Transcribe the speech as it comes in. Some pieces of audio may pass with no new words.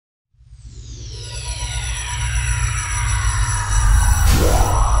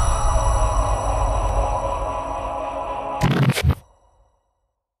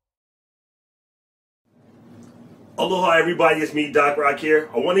Aloha everybody, it's me, Doc Rock here.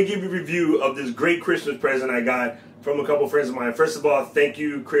 I want to give you a review of this great Christmas present I got from a couple friends of mine. First of all, thank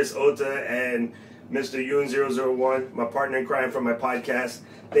you Chris Ota and Mr. Yun001, my partner in crime from my podcast.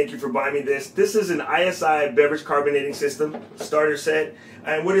 Thank you for buying me this. This is an iSi beverage carbonating system, starter set.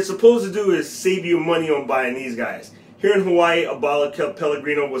 And what it's supposed to do is save you money on buying these guys. Here in Hawaii, a bottle of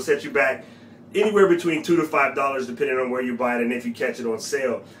Pellegrino will set you back anywhere between $2 to $5 depending on where you buy it and if you catch it on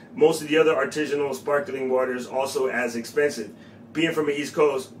sale. Most of the other artisanal sparkling water is also as expensive. Being from the East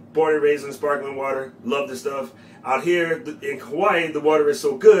Coast, born and raised on sparkling water, love the stuff. Out here in Hawaii, the water is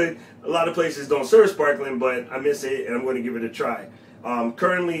so good, a lot of places don't serve sparkling, but I miss it and I'm going to give it a try.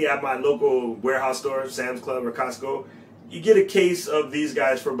 Currently at my local warehouse store, Sam's Club or Costco, you get a case of these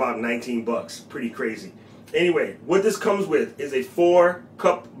guys for about 19 bucks. Pretty crazy. Anyway, what this comes with is a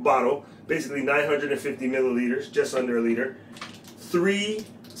 4-cup bottle, basically 950 milliliters, just under a liter, 3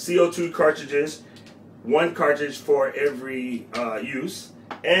 CO2 cartridges, 1 cartridge for every use,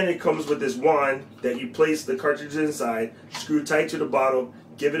 and it comes with this wand that you place the cartridges inside, screw tight to the bottle,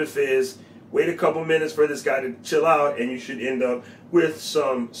 give it a fizz, wait a couple minutes for this guy to chill out, and you should end up with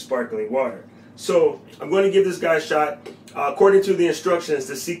some sparkling water. So I'm going to give this guy a shot. According to the instructions,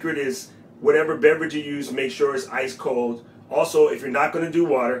 the secret is whatever beverage you use, make sure it's ice cold. Also, if you're not going to do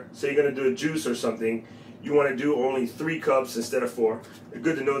water, say you're going to do a juice or something, you want to do only 3 cups instead of 4. It's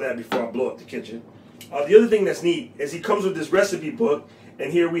good to know that before I blow up the kitchen. The other thing that's neat is he comes with this recipe book,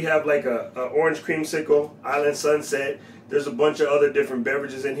 and here we have like a orange creamsicle, island sunset. There's a bunch of other different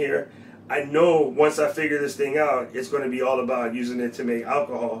beverages in here. I know once I figure this thing out, it's going to be all about using it to make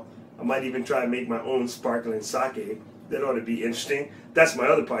alcohol. I might even try to make my own sparkling sake. That ought to be interesting. That's my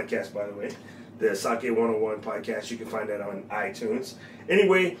other podcast, by the way. The Sake 101 podcast. You can find that on iTunes.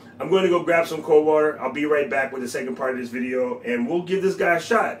 Anyway, I'm going to go grab some cold water. I'll be right back with the second part of this video, and we'll give this guy a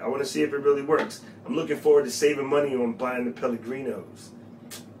shot. I want to see if it really works. I'm looking forward to saving money on buying the Pellegrinos.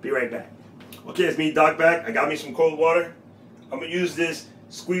 Be right back. Okay, it's me, Doc, back. I got me some cold water. I'm going to use this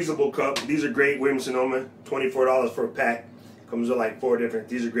squeezable cup. These are great, Williams-Sonoma. $24 for a pack. Comes with like 4 different.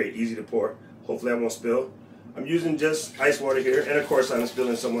 These are great, easy to pour. Hopefully I won't spill. I'm using just ice water here, and of course I'm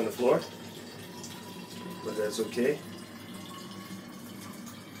spilling some on the floor. But that's okay.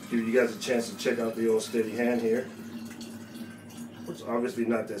 Give you guys a chance to check out the old steady hand here. It's obviously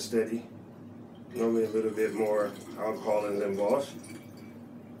not that steady. Normally a little bit more alcohol is involved.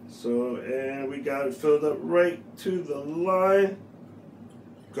 So, and we got it filled up right to the line.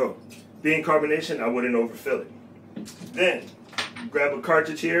 Go. Being carbonation, I wouldn't overfill it. Then, grab a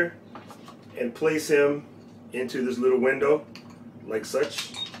cartridge here and place him into this little window, like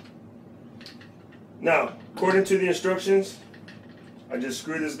such. Now, according to the instructions, I just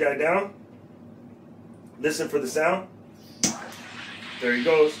screw this guy down. Listen for the sound. There he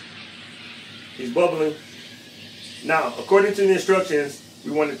goes. He's bubbling. Now, according to the instructions,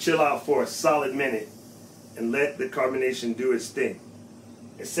 we want to chill out for a solid minute and let the carbonation do its thing.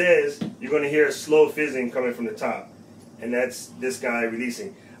 It says you're going to hear a slow fizzing coming from the top, and that's this guy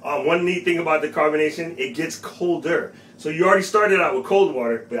releasing. One neat thing about the carbonation, it gets colder. So you already started out with cold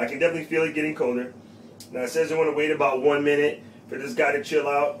water, but I can definitely feel it getting colder. Now it says you want to wait about 1 minute for this guy to chill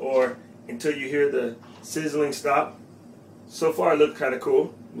out, or until you hear the sizzling stop. So far it looked kind of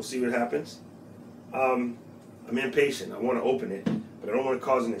cool. We'll see what happens. I'm impatient. I want to open it, but I don't want to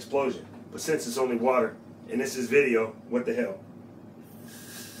cause an explosion. But since it's only water, and this is video, what the hell.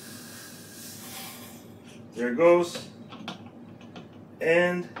 There it goes.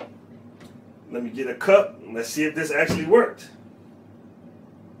 And let me get a cup. Let's see if this actually worked.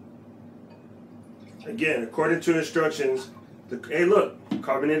 Again, according to instructions, hey look,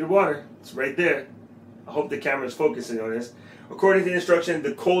 carbonated water. It's right there. I hope the camera's focusing on this. According to the instruction,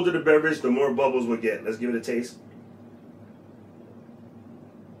 the colder the beverage, the more bubbles we'll get. Let's give it a taste.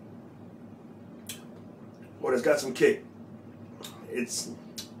 Well, it's got some kick. It's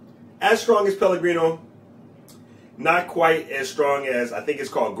as strong as Pellegrino. Not quite as strong as, I think it's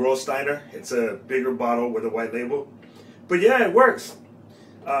called Großsteiner. It's a bigger bottle with a white label. But yeah, it works.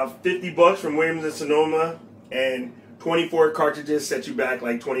 50 bucks from Williams-Sonoma, and 24 cartridges set you back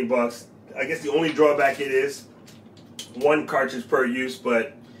like 20 bucks. I guess the only drawback it is 1 cartridge per use,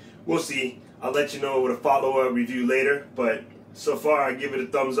 but we'll see. I'll let you know with a follow-up review later, but so far I give it a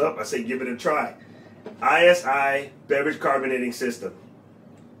thumbs up. I say give it a try. iSi beverage carbonating system.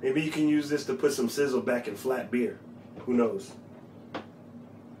 Maybe you can use this to put some sizzle back in flat beer. Who knows?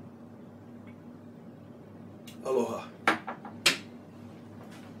 Aloha.